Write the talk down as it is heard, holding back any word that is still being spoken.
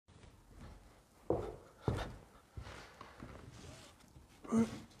Good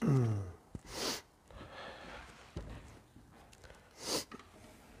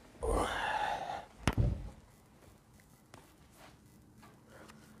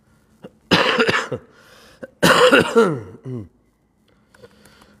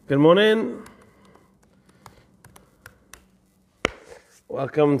morning.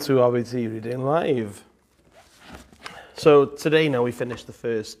 Welcome to RBT Reading Live. So today now we finish the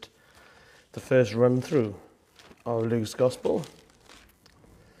first run through of Luke's Gospel.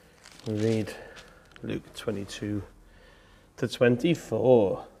 We read Luke 22 to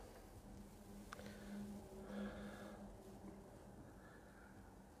 24.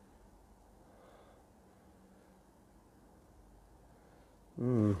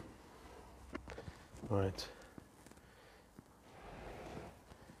 Right.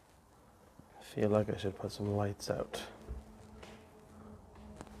 I feel like I should put some lights out.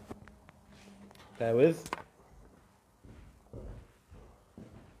 Bear with.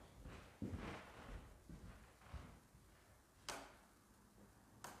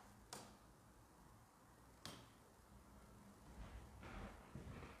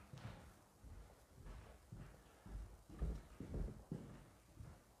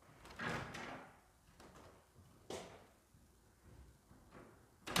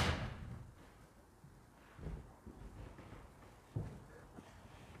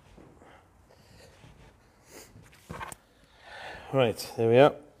 Right, there we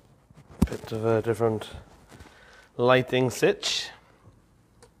are. Bit of a different lighting sitch.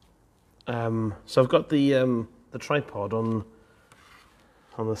 So I've got the tripod on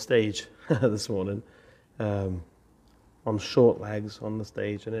the stage this morning, on short legs on the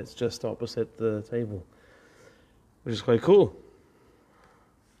stage, and it's just opposite the table, which is quite cool.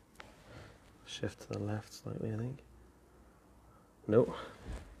 Shift to the left slightly, I think. No,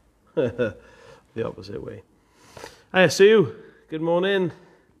 the opposite way. Hi, Sue. Good morning.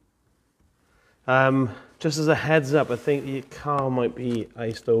 Just as a heads up, I think the car might be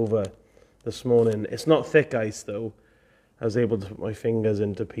iced over this morning. It's not thick ice though. I was able to put my fingers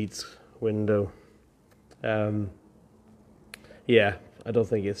into Pete's window. Yeah, I don't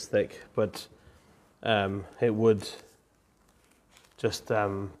think it's thick, but it would just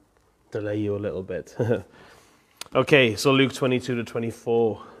delay you a little bit. Okay, so Luke 22 to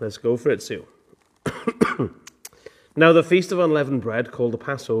 24. Let's go for it, Sue. Now the feast of unleavened bread, called the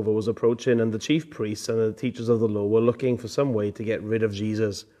Passover, was approaching, and the chief priests and the teachers of the law were looking for some way to get rid of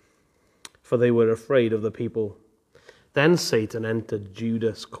Jesus, for they were afraid of the people. Then Satan entered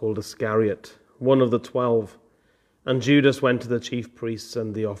Judas, called Iscariot, one of the 12. And Judas went to the chief priests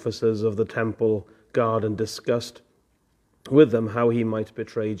and the officers of the temple guard and discussed with them how he might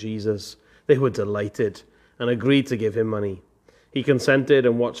betray Jesus. They were delighted and agreed to give him money. He consented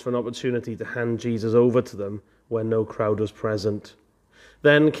and watched for an opportunity to hand Jesus over to them when no crowd was present.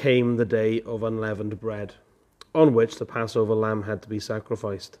 Then came the day of unleavened bread, on which the Passover lamb had to be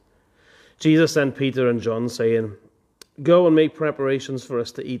sacrificed. Jesus sent Peter and John, saying, "Go and make preparations for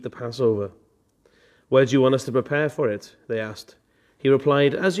us to eat the Passover." "Where do you want us to prepare for it?" they asked. He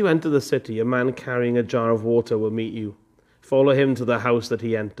replied, "As you enter the city, a man carrying a jar of water will meet you. Follow him to the house that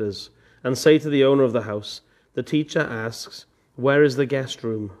he enters, and say to the owner of the house, 'The teacher asks, where is the guest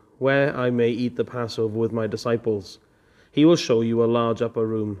room, where I may eat the Passover with my disciples?' He will show you a large upper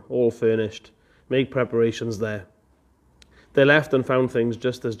room, all furnished. Make preparations there." They left and found things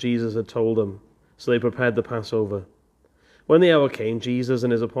just as Jesus had told them, so they prepared the Passover. When the hour came, Jesus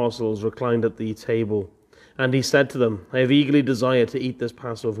and his apostles reclined at the table, and he said to them, "I have eagerly desired to eat this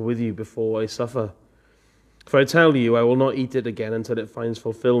Passover with you before I suffer. For I tell you, I will not eat it again until it finds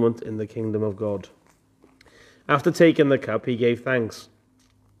fulfillment in the kingdom of God." After taking the cup, he gave thanks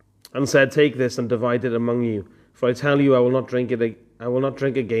and said, "Take this and divide it among you. For I tell you, I will not drink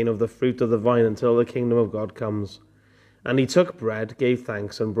again of the fruit of the vine until the kingdom of God comes." And he took bread, gave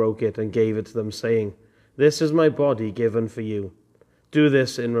thanks, and broke it, and gave it to them, saying, "This is my body given for you. Do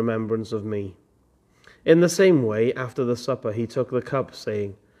this in remembrance of me." In the same way, after the supper, he took the cup,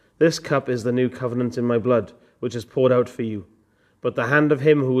 saying, "This cup is the new covenant in my blood, which is poured out for you. But the hand of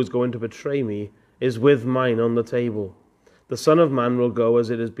him who is going to betray me is with mine on the table. The Son of Man will go as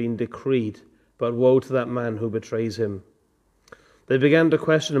it has been decreed, but woe to that man who betrays him." They began to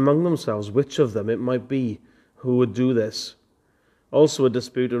question among themselves which of them it might be who would do this. Also a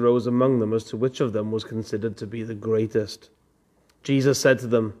dispute arose among them as to which of them was considered to be the greatest. Jesus said to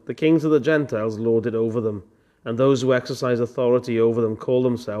them, "The kings of the Gentiles lord it over them, and those who exercise authority over them call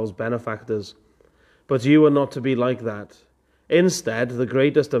themselves benefactors. But you are not to be like that. Instead, the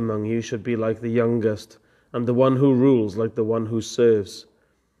greatest among you should be like the youngest, and the one who rules like the one who serves.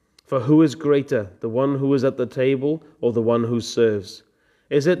 For who is greater, the one who is at the table or the one who serves?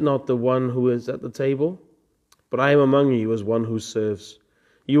 Is it not the one who is at the table? But I am among you as one who serves.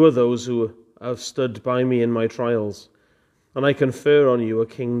 You are those who have stood by me in my trials, and I confer on you a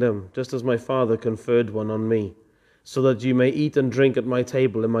kingdom, just as my Father conferred one on me, so that you may eat and drink at my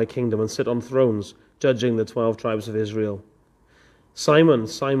table in my kingdom and sit on thrones, judging the 12 tribes of Israel. Simon,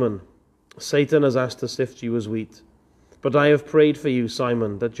 Simon, Satan has asked to sift you as wheat. But I have prayed for you,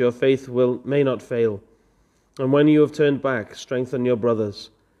 Simon, that your faith may not fail. And when you have turned back, strengthen your brothers.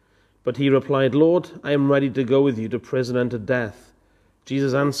 But he replied, Lord, I am ready to go with you to prison and to death.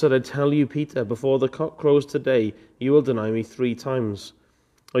 Jesus answered, I tell you, Peter, before the cock crows today, you will deny me 3 times.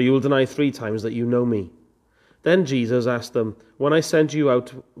 Or you will deny 3 times that you know me. Then Jesus asked them, When I sent you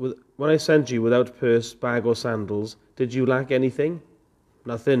without purse, bag, or sandals, did you lack anything?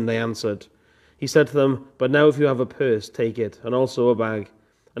 Nothing, they answered. He said to them, But now if you have a purse, take it, and also a bag.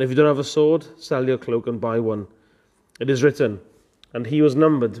 And if you don't have a sword, sell your cloak and buy one. It is written, and he was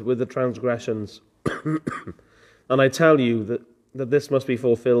numbered with the transgressions. And I tell you that this must be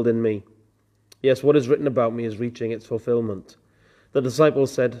fulfilled in me. Yes, what is written about me is reaching its fulfillment. The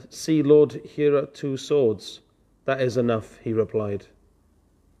disciples said, See, Lord, here are 2 swords. That is enough, he replied.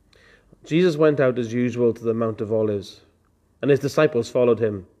 Jesus went out as usual to the Mount of Olives, and his disciples followed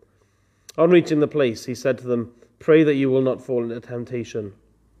him. On reaching the place, he said to them, Pray that you will not fall into temptation.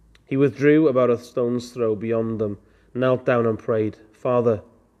 He withdrew about a stone's throw beyond them, knelt down and prayed, Father,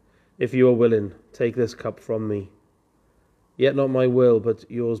 if you are willing, take this cup from me. Yet not my will, but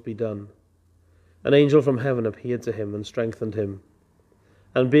yours be done. An angel from heaven appeared to him and strengthened him.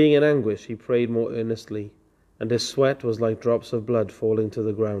 And being in anguish, he prayed more earnestly, and his sweat was like drops of blood falling to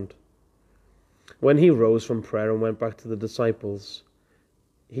the ground. When he rose from prayer and went back to the disciples,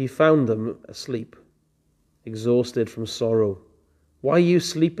 he found them asleep, exhausted from sorrow. Why are you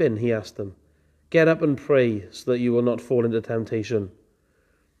sleeping? He asked them. Get up and pray so that you will not fall into temptation.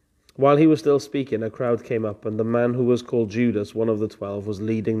 While he was still speaking, a crowd came up, and the man who was called Judas, one of the 12, was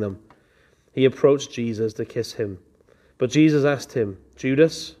leading them. He approached Jesus to kiss him. But Jesus asked him,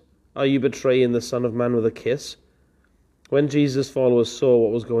 Judas, are you betraying the Son of Man with a kiss? When Jesus' followers saw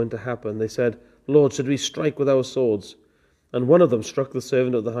what was going to happen, they said, Lord, should we strike with our swords? And one of them struck the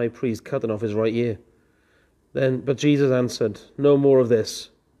servant of the high priest, cutting off his right ear. But Jesus answered, No more of this.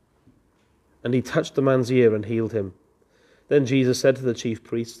 And he touched the man's ear and healed him. Then Jesus said to the chief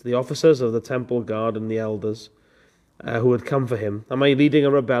priests, the officers of the temple guard, and the elders who had come for him, Am I leading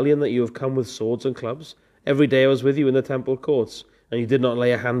a rebellion that you have come with swords and clubs? Every day I was with you in the temple courts, and you did not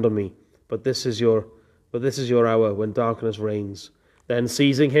lay a hand on me. But this is your hour when darkness reigns. Then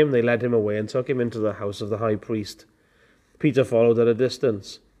seizing him, they led him away and took him into the house of the high priest. Peter followed at a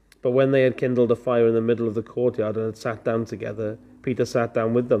distance. But when they had kindled a fire in the middle of the courtyard and had sat down together, Peter sat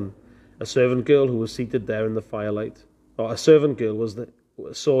down with them. A servant girl who was seated there in the firelight,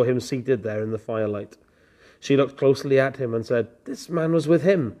 saw him seated there in the firelight. She looked closely at him and said, This man was with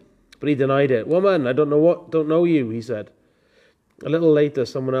him. But he denied it. Woman, I don't know you, he said. A little later,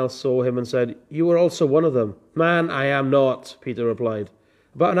 someone else saw him and said, You were also one of them. Man, I am not, Peter replied.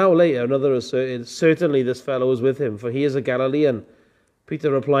 About an hour later, another asserted, Certainly this fellow was with him, for he is a Galilean.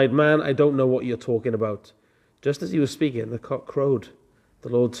 Peter replied, Man, I don't know what you're talking about. Just as he was speaking, the cock crowed. The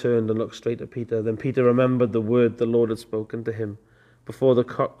Lord turned and looked straight at Peter. Then Peter remembered the word the Lord had spoken to him. Before the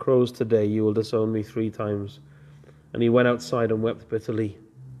cock crows today, you will disown me 3 times. And he went outside and wept bitterly.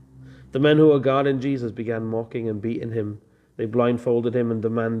 The men who were guarding Jesus began mocking and beating him. They blindfolded him and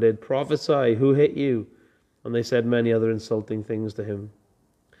demanded, Prophesy, who hit you? And they said many other insulting things to him.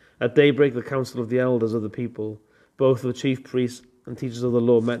 At daybreak, the council of the elders of the people, both the chief priests and teachers of the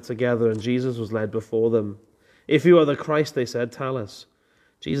law, met together, and Jesus was led before them. If you are the Christ, they said, tell us.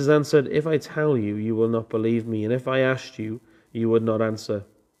 Jesus answered, If I tell you, you will not believe me, and if I asked you, you would not answer.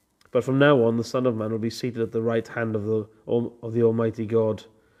 But from now on, the Son of Man will be seated at the right hand of the Almighty God.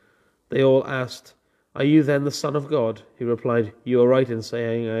 They all asked, Are you then the Son of God? He replied, You are right in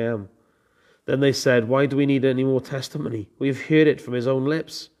saying I am. Then they said, Why do we need any more testimony? We have heard it from his own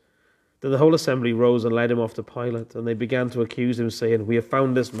lips. Then the whole assembly rose and led him off to Pilate, and they began to accuse him, saying, We have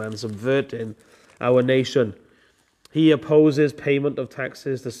found this man subverting our nation. He opposes payment of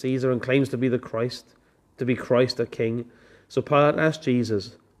taxes to Caesar and claims to be Christ, a king. So Pilate asked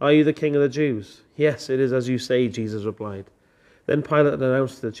Jesus, Are you the king of the Jews? Yes, it is as you say, Jesus replied. Then Pilate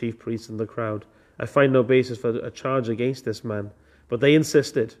announced to the chief priests and the crowd, I find no basis for a charge against this man. But they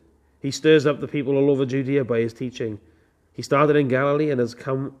insisted. He stirs up the people all over Judea by his teaching. He started in Galilee and has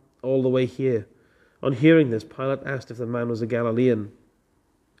come all the way here. On hearing this, Pilate asked if the man was a Galilean.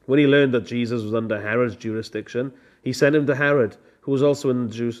 When he learned that Jesus was under Herod's jurisdiction, he sent him to Herod, who was also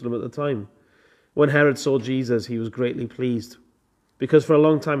in Jerusalem at the time. When Herod saw Jesus, he was greatly pleased, because for a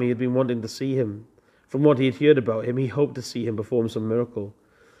long time he had been wanting to see him. From what he had heard about him, he hoped to see him perform some miracle.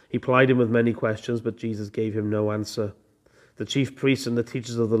 He plied him with many questions, but Jesus gave him no answer. The chief priests and the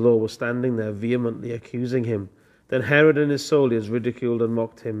teachers of the law were standing there vehemently accusing him. Then Herod and his soldiers ridiculed and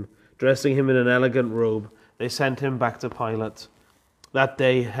mocked him. Dressing him in an elegant robe, they sent him back to Pilate. That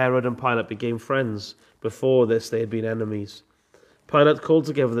day Herod and Pilate became friends. Before this they had been enemies. Pilate called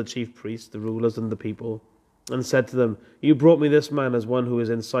together the chief priests, the rulers, and the people, and said to them, "You brought me this man as one who is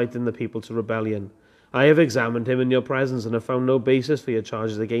inciting the people to rebellion. I have examined him in your presence and have found no basis for your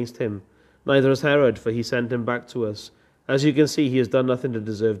charges against him. Neither has Herod, for he sent him back to us. As you can see, he has done nothing to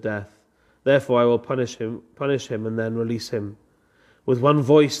deserve death. Therefore I will punish him and then release him." With one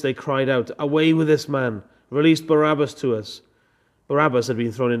voice they cried out, "Away with this man! Release Barabbas to us!" Barabbas had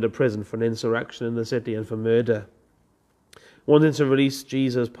been thrown into prison for an insurrection in the city and for murder. Wanting to release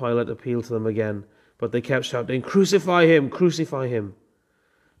Jesus, Pilate appealed to them again, but they kept shouting, "Crucify him! Crucify him!"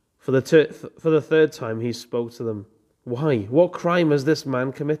 For the third time he spoke to them. "Why? What crime has this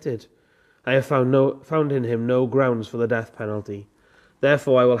man committed? I have found in him no grounds for the death penalty.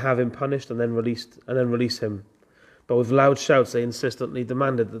 Therefore I will have him punished and then release him." But with loud shouts they insistently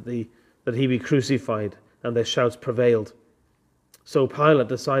demanded that he be crucified, and their shouts prevailed. So Pilate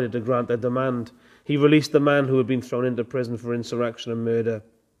decided to grant their demand. He released the man who had been thrown into prison for insurrection and murder,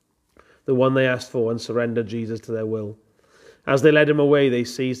 the one they asked for, and surrendered Jesus to their will. As they led him away, they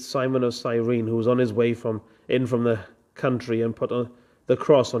seized Simon of Cyrene, who was on his way from the country, and put the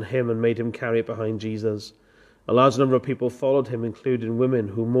cross on him and made him carry it behind Jesus. A large number of people followed him, including women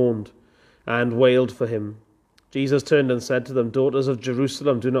who mourned and wailed for him. Jesus turned and said to them, "Daughters of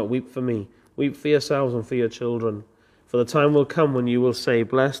Jerusalem, do not weep for me. Weep for yourselves and for your children. For the time will come when you will say,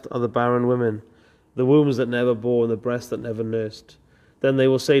 'Blessed are the barren women, the wombs that never bore, and the breasts that never nursed.' Then they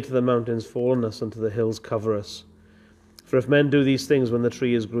will say to the mountains, 'Fall on us,' and to the hills, 'Cover us.' For if men do these things when the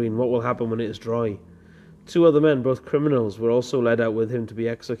tree is green, what will happen when it is dry?" 2 other men, both criminals, were also led out with him to be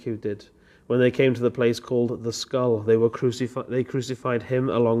executed. When they came to the place called the Skull, they crucified him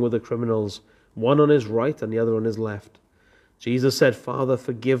along with the criminals, one on his right and the other on his left. Jesus said, "Father,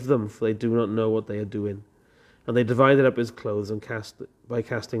 forgive them, for they do not know what they are doing." And they divided up his clothes by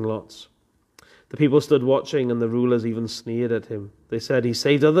casting lots. The people stood watching, and the rulers even sneered at him. They said, "He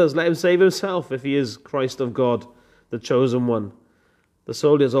saved others, let him save himself, if he is Christ of God, the chosen one." The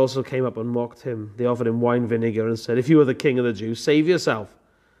soldiers also came up and mocked him. They offered him wine vinegar and said, "If you are the king of the Jews, save yourself."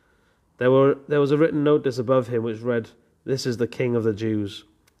 There was a written notice above him which read, "This is the King of the Jews."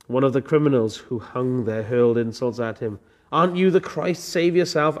 One of the criminals who hung there hurled insults at him. "Aren't you the Christ? Save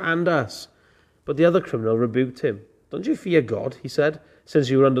yourself and us." But the other criminal rebuked him. "Don't you fear God," he said, "since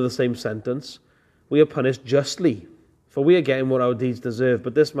you are under the same sentence? We are punished justly, for we are getting what our deeds deserve,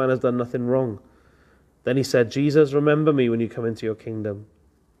 but this man has done nothing wrong." Then he said, "Jesus, remember me when you come into your kingdom."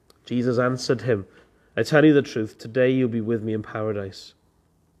 Jesus answered him, "I tell you the truth, today you'll be with me in paradise."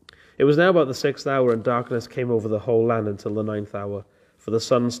 It was now about the 6th hour, and darkness came over the whole land until the 9th hour, for the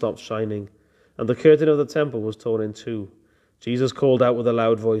sun stopped shining, and the curtain of the temple was torn in two. Jesus called out with a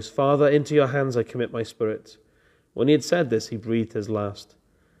loud voice, "Father, into your hands I commit my spirit." When he had said this, he breathed his last.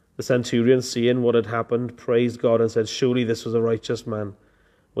 The centurion, seeing what had happened, praised God and said, "Surely this was a righteous man."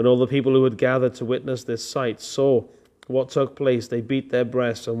 When all the people who had gathered to witness this sight saw what took place, they beat their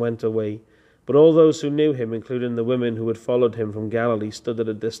breasts and went away. But all those who knew him, including the women who had followed him from Galilee, stood at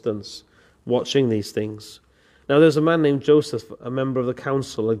a distance, watching these things. Now there was a man named Joseph, a member of the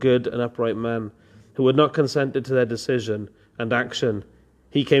council, a good and upright man, who had not consented to their decision and action.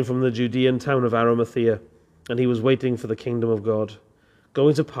 He came from the Judean town of Arimathea, and he was waiting for the kingdom of God.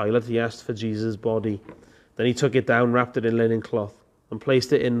 Going to Pilate, he asked for Jesus' body. Then he took it down, wrapped it in linen cloth, and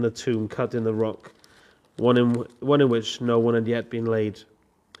placed it in the tomb cut in the rock, one in which no one had yet been laid.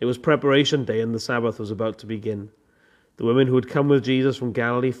 It was preparation day, and the Sabbath was about to begin. The women who had come with Jesus from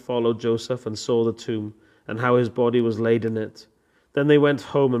Galilee followed Joseph and saw the tomb, and how his body was laid in it. Then they went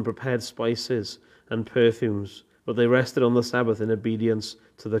home and prepared spices and perfumes, but they rested on the Sabbath in obedience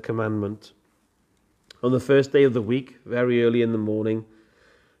to the commandment. On the first day of the week, very early in the morning,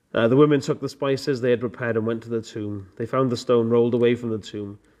 the women took the spices they had prepared and went to the tomb. They found the stone rolled away from the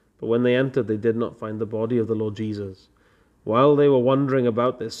tomb, but when they entered, they did not find the body of the Lord Jesus. While they were wondering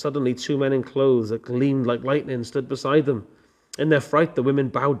about this, suddenly 2 men in clothes that gleamed like lightning stood beside them. In their fright, the women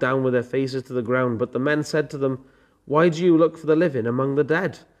bowed down with their faces to the ground, but the men said to them, "Why do you look for the living among the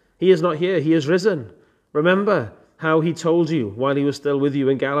dead? He is not here, he is risen. Remember how he told you while he was still with you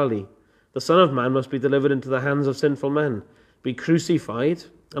in Galilee. The Son of Man must be delivered into the hands of sinful men, be crucified,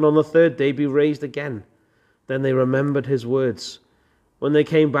 and on the 3rd day be raised again." Then they remembered his words. When they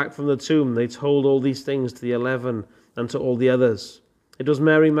came back from the tomb, they told all these things to the 11 and to all the others. It was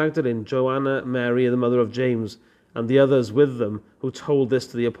Mary Magdalene, Joanna, Mary, the mother of James, and the others with them who told this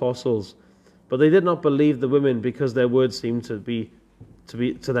to the apostles. But they did not believe the women because their words seemed to be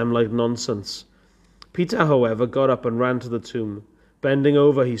to them like nonsense. Peter, however, got up and ran to the tomb. Bending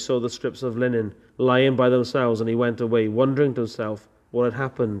over, he saw the strips of linen lying by themselves, and he went away, wondering to himself what had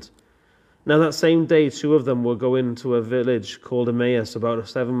happened. Now that same day, two of them were going to a village called Emmaus, about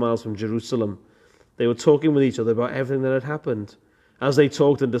 7 miles from Jerusalem. They were talking with each other about everything that had happened. As they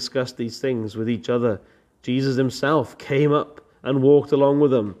talked and discussed these things with each other, Jesus himself came up and walked along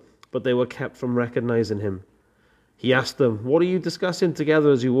with them, but they were kept from recognizing him. He asked them, "What are you discussing together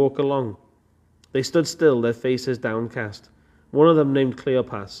as you walk along?" They stood still, their faces downcast. One of them, named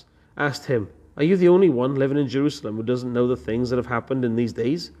Cleopas, asked him, "Are you the only one living in Jerusalem who doesn't know the things that have happened in these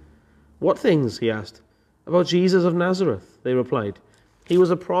days?" "What things?" he asked. "About Jesus of Nazareth," they replied. "He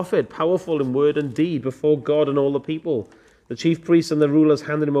was a prophet, powerful in word and deed before God and all the people. The chief priests and the rulers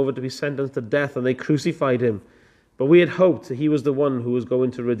handed him over to be sentenced to death, and they crucified him. But we had hoped that he was the one who was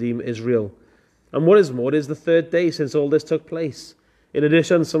going to redeem Israel. And what is more, it is the third day since all this took place. In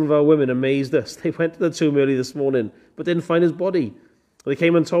addition, some of our women amazed us. They went to the tomb early this morning, but didn't find his body. They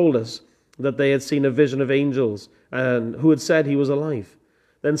came and told us that they had seen a vision of angels and who had said he was alive.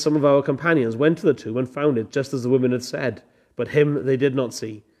 Then some of our companions went to the tomb and found it just as the women had said, but him they did not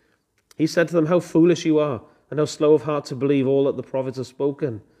see." He said to them, "How foolish you are, and how slow of heart to believe all that the prophets have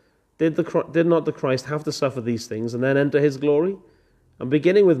spoken. Did not the Christ have to suffer these things and then enter his glory?" And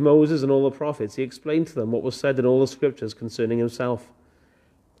beginning with Moses and all the prophets, he explained to them what was said in all the scriptures concerning himself.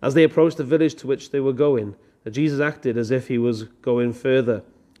 As they approached the village to which they were going, Jesus acted as if he was going further,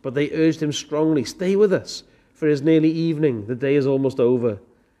 but they urged him strongly, "Stay with us, for it is nearly evening, the day is almost over."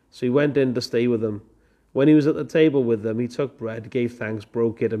 So he went in to stay with them. When he was at the table with them, he took bread, gave thanks,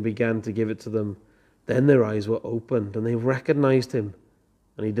 broke it, and began to give it to them. Then their eyes were opened, and they recognized him,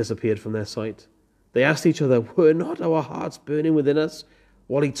 and he disappeared from their sight. They asked each other, "Were not our hearts burning within us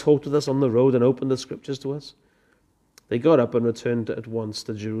while he talked with us on the road and opened the scriptures to us?" They got up and returned at once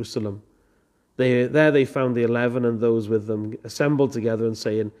to Jerusalem. There they found the 11 and those with them assembled together and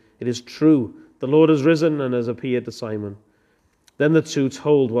saying, "It is true, the Lord has risen and has appeared to Simon." Then the two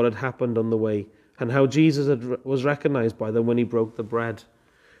told what had happened on the way and how Jesus was recognized by them when he broke the bread.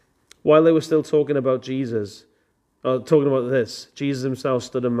 While they were still talking about this, Jesus himself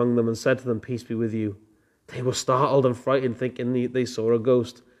stood among them and said to them, "Peace be with you." They were startled and frightened, thinking they saw a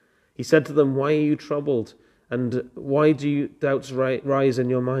ghost. He said to them, "Why are you troubled? And why do doubts rise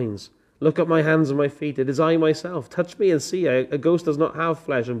in your minds? Look at my hands and my feet. It is I myself. Touch me and see. A ghost does not have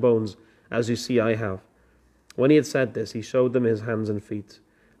flesh and bones, as you see I have." When he had said this, he showed them his hands and feet.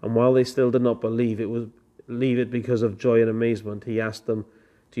 And while they still did not believe it because of joy and amazement, he asked them,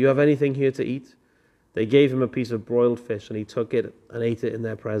 "Do you have anything here to eat?" They gave him a piece of broiled fish, and he took it and ate it in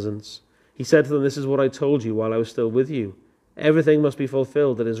their presence. He said to them, "This is what I told you while I was still with you. Everything must be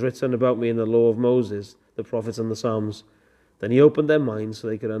fulfilled that is written about me in the law of Moses, the prophets, and the Psalms." Then he opened their minds so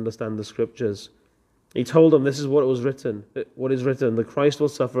they could understand the scriptures. He told them, "This is what is written, the Christ will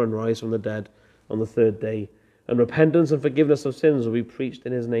suffer and rise from the dead on the third day, and repentance and forgiveness of sins will be preached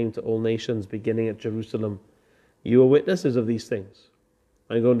in his name to all nations, beginning at Jerusalem. You are witnesses of these things.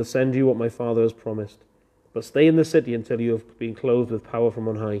 I'm going to send you what my Father has promised, but stay in the city until you have been clothed with power from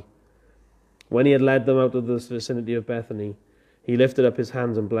on high." When he had led them out of the vicinity of Bethany, he lifted up his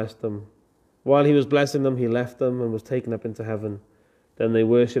hands and blessed them. While he was blessing them, he left them and was taken up into heaven. Then they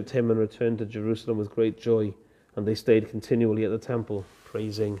worshipped him and returned to Jerusalem with great joy, and they stayed continually at the temple,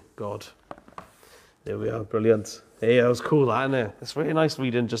 praising God. There we are, brilliant. Hey, that was cool, that, isn't it? It's really nice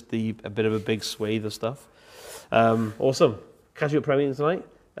reading just a bit of a big swathe of stuff. Awesome. Catch you at prayer meeting tonight.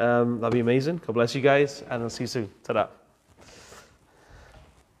 That'd be amazing. God bless you guys, and I'll see you soon. Ta-da.